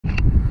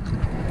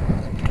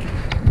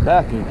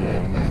Back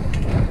again.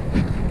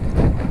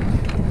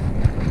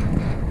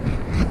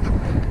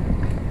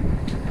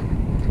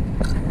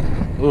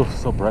 Ooh,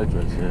 so bright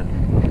right here.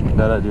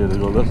 Bad idea to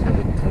go this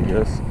way, I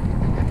guess.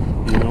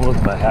 Even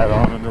with my hat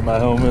on under my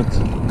helmet.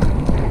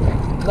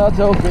 Not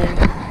helping.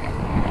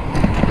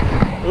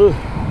 Ugh.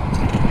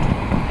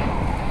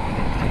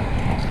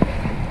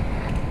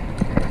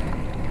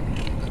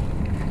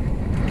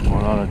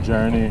 Went on a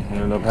journey,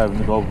 ended up having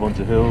to go up a bunch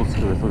of hills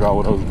because I forgot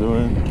what I was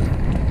doing.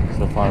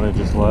 So I finally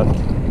just left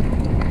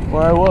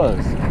where I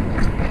was.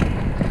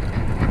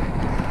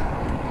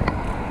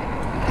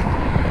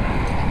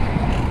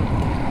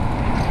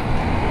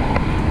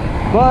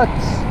 But I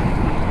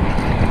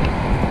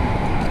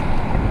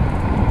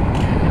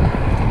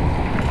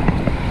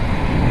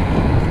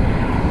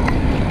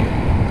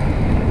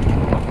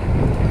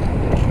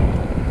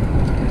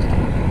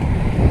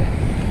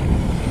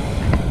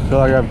feel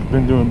like I've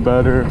been doing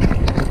better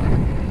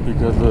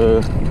because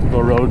of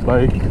the road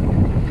bike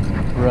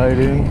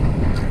riding.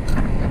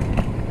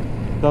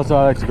 Also,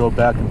 I like to go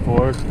back and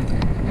forth.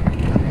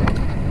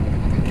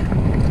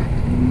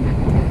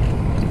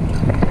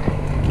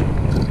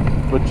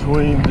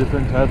 Between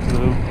different types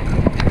of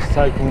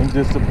cycling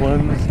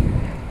disciplines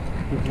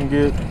you can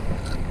get.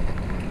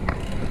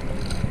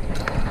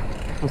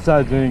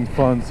 Besides being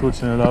fun,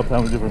 switching it up,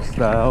 having a different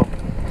style,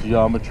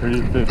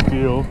 geometry, fit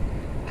feel,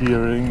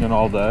 gearing, and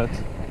all that.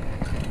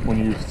 When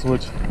you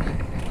switch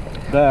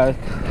back,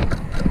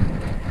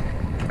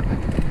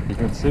 you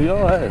can see,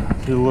 oh hey, I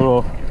feel a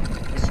little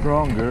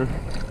stronger.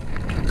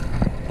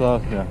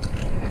 So yeah,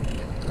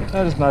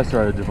 and it's nice to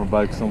ride a different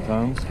bike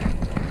sometimes.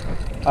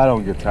 I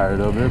don't get tired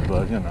of it,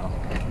 but you know,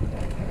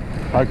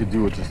 I could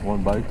do with just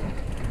one bike.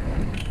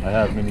 I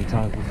have many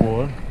times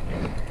before,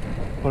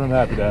 but I'm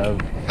happy to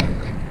have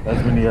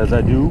as many as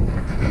I do.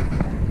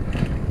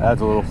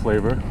 Adds a little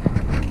flavor.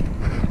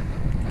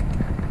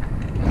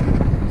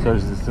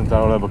 Especially since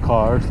I don't have a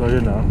car, so you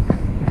know,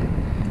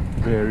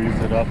 varies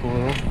it up a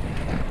little.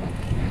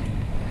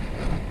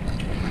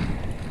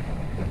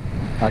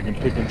 I can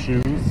pick and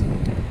choose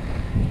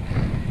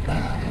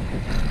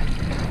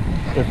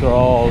if they're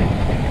all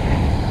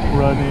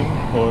running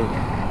or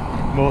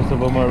most of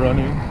them are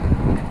running.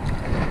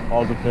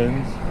 All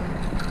depends.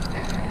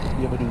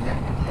 You ever do that?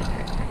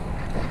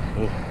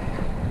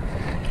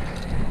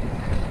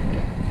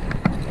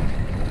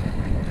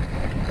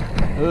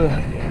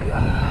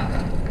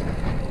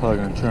 Probably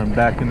gonna turn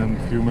back in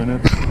a few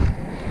minutes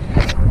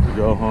to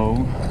go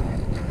home.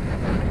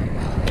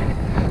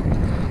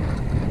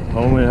 I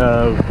only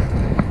have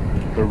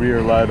the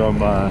rear light on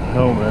my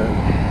helmet.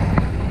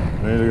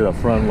 I need to get a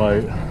front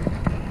light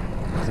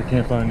because I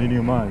can't find any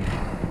of mine.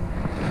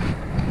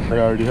 I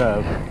already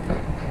have.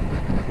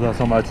 So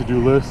that's on my to-do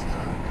list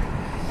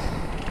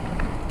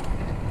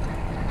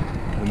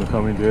in the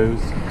coming days.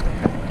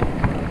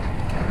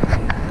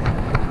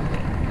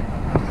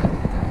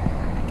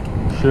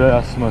 Should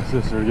have asked my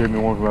sister to give me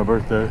one for my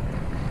birthday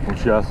when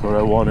she asked what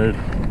I wanted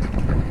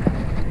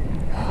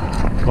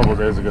a couple of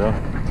days ago.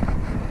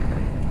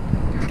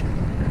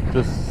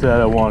 Just said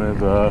I wanted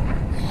the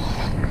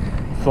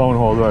phone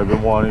holder I've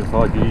been wanting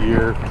for like a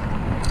year.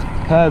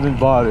 Haven't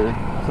bought it.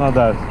 It's not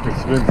that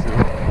expensive.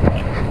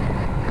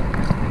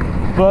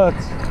 But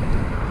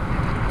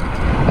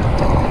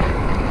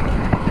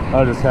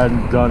I just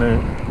hadn't done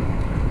it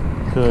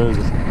because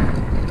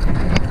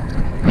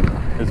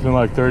it's been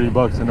like 30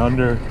 bucks and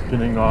under,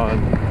 depending on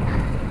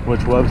which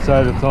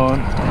website it's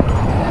on.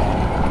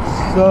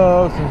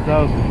 So since that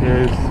was the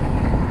case,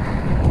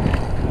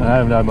 and I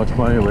haven't had much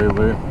money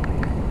lately,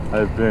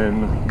 I've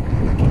been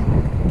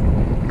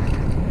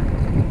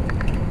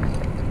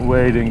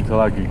waiting till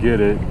I could get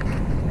it.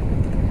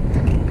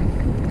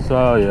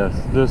 So yes,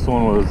 this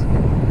one was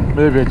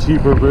maybe a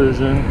cheaper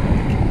version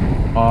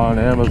on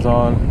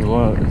Amazon.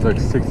 It's like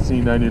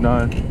 $16.99.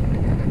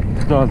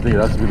 I don't think it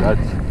has to be that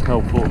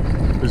helpful.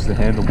 Just a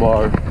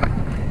handlebar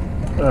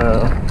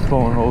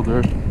phone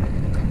holder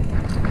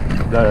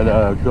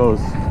that goes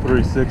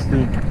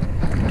 360.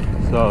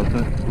 So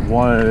I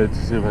wanted to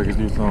see if I could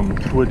do some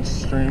Twitch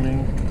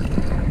streaming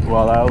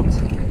while out.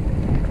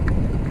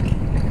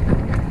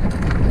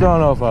 Don't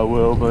know if I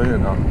will, but you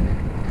know,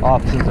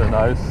 options are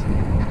nice.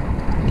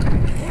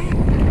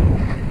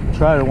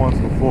 Tried it once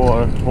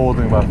before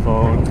holding my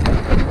phone,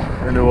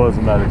 and it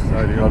wasn't that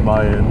exciting on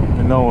my end,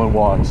 and no one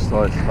watched,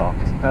 so I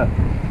stopped.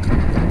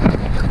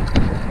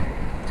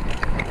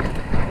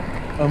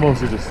 I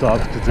mostly just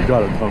stopped because it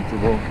got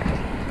uncomfortable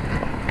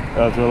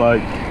after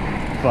like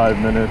 5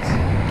 minutes.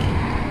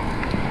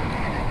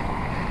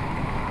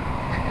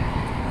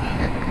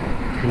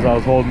 Because I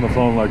was holding the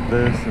phone like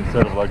this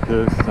instead of like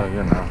this, so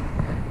you know,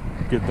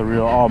 get the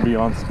real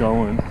ambiance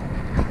going,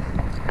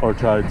 or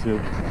try to.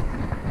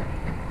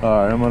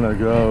 Alright, I'm gonna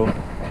go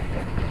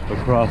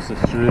across the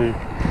street,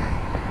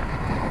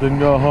 then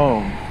go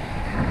home.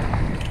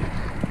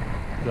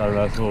 Got a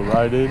nice little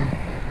ride in.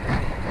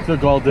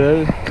 Took all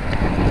day.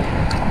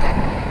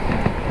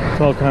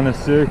 Felt kind of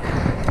sick.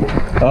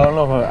 I don't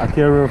know if I can't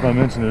remember if I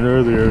mentioned it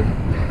earlier.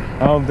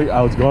 I don't think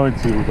I was going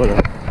to, but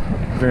I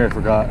think I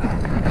forgot.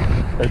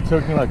 it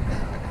took me like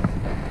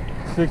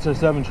 6 or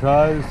 7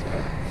 tries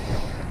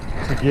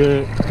to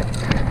get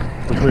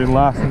between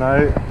last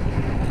night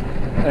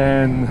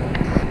and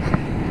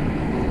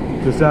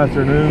this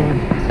afternoon,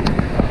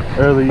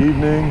 early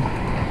evening,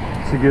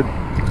 to get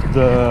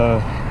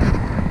the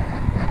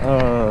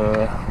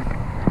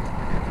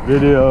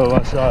video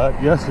I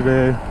shot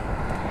yesterday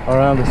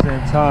around the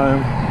same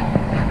time,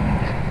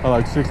 at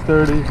like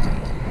 6:30,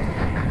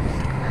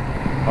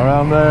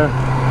 around there.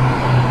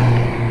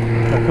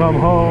 I come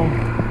home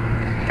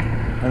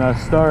and I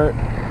start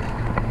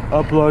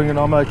uploading it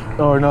on my,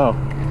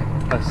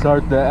 I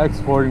start the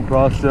exporting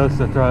process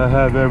after I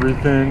have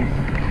everything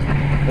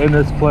in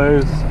its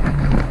place,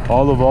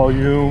 all the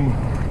volume,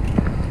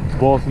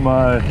 both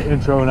my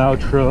intro and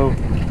outro,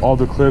 all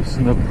the clips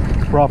in the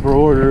proper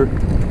order.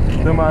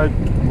 Then my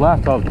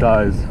laptop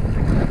dies,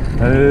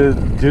 and it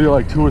did it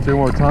like 2 or 3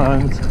 more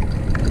times,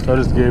 so I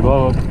just gave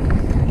up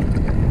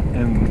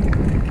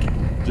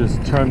and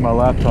just turned my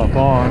laptop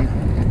on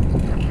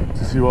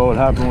to see what would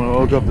happen when I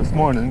woke up this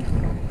morning,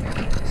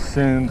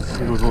 since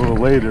it was a little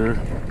later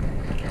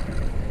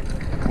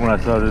when I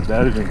started the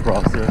editing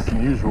process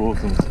than usual,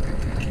 since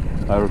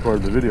I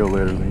recorded the video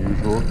later than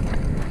usual.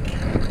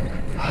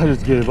 I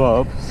just gave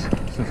up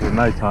since it was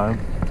nighttime.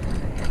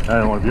 I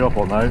didn't want to be up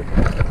all night.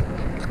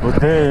 But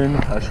then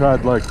I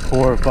tried like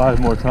 4 or 5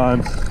 more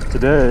times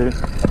today,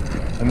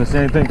 and the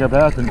same thing kept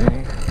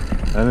happening.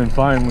 And then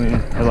finally,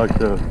 at like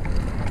the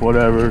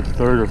whatever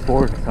 3rd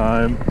or 4th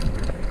time,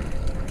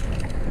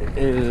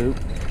 it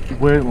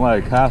went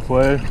like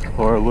halfway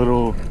or a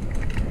little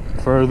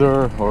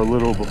further or a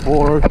little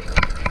before.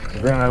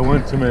 Then I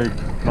went to make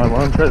my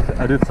lunch.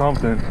 I did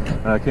something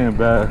and I came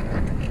back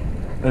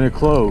and it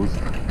closed.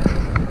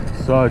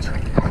 So I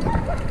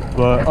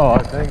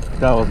think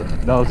that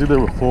was either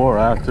before or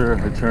after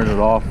I turned it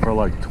off for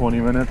like 20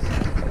 minutes.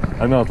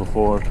 I know it was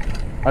before.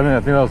 I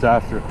think that was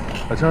after.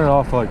 I turned it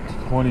off for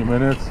like 20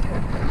 minutes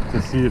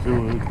to see if it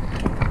would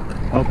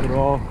help at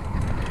all.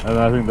 And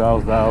I think that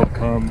was the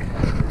outcome.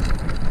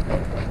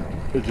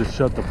 It just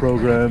shut the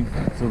program.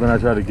 So then I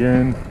tried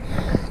again,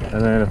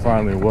 and then it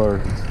finally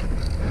worked.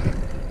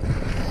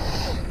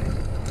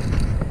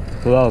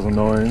 So that was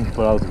annoying,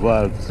 but I was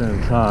glad at the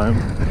same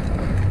time.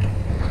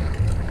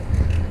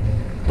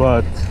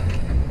 But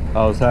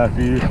I was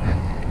happy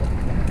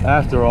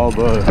after all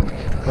the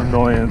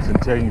annoyance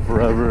and taking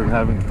forever and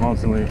having to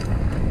constantly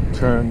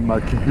turn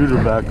my computer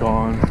back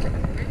on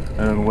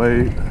and then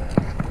wait.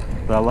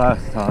 That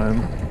last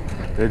time,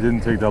 it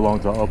didn't take that long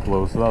to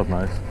upload, so that was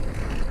nice.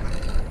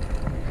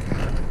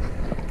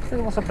 Hey,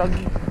 what's up,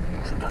 doggy?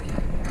 What's up, doggy?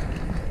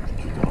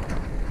 Cute dog.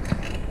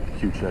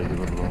 Cute shaggy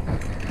little dog.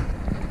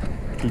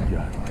 Cute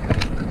guy.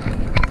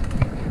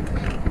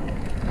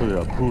 Look at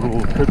a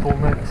poodle pitbull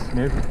mix,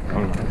 maybe? I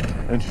don't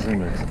know. Interesting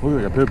mix. Looks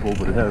like a pitbull,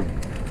 but it has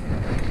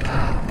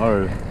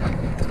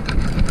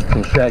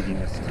some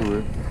shagginess to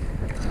it.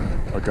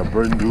 Like a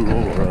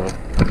Bernedoodle or a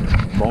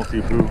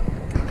Maltipoo.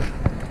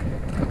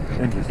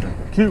 Interesting.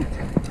 Cute.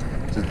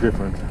 Just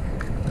different.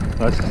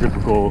 That's a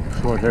typical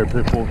short-haired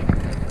pitbull.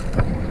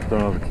 Don't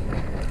know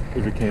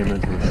if it came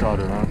into the shot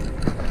or not.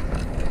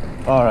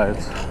 Alright.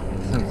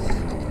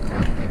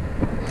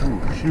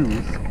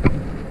 Shoes.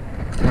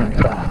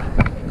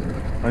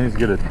 I need to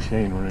get a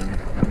chain ring.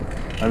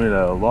 I mean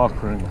a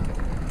lock ring.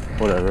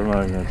 Whatever, I'm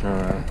not even gonna turn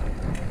around.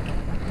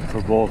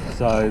 For both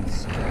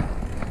sides,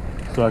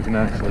 so I can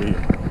actually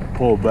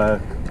pull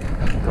back.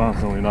 I'm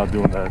constantly not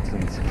doing that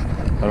since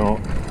I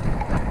don't,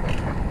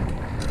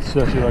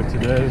 especially like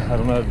today, I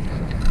don't have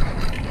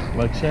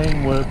my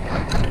chain whip,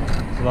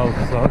 so that would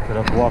suck. I'd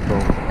have to walk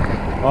over.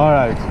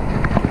 Alright.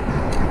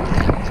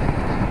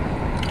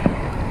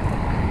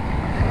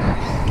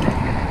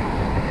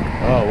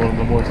 One of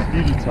the more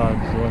speedy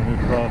times going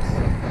across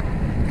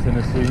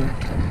Tennessee.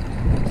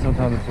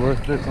 Sometimes it's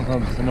worth it,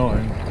 sometimes it's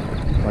annoying.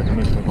 Like I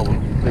mentioned a couple of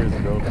days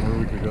ago, or a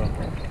week ago.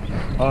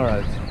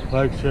 Alright,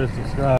 like, share, subscribe.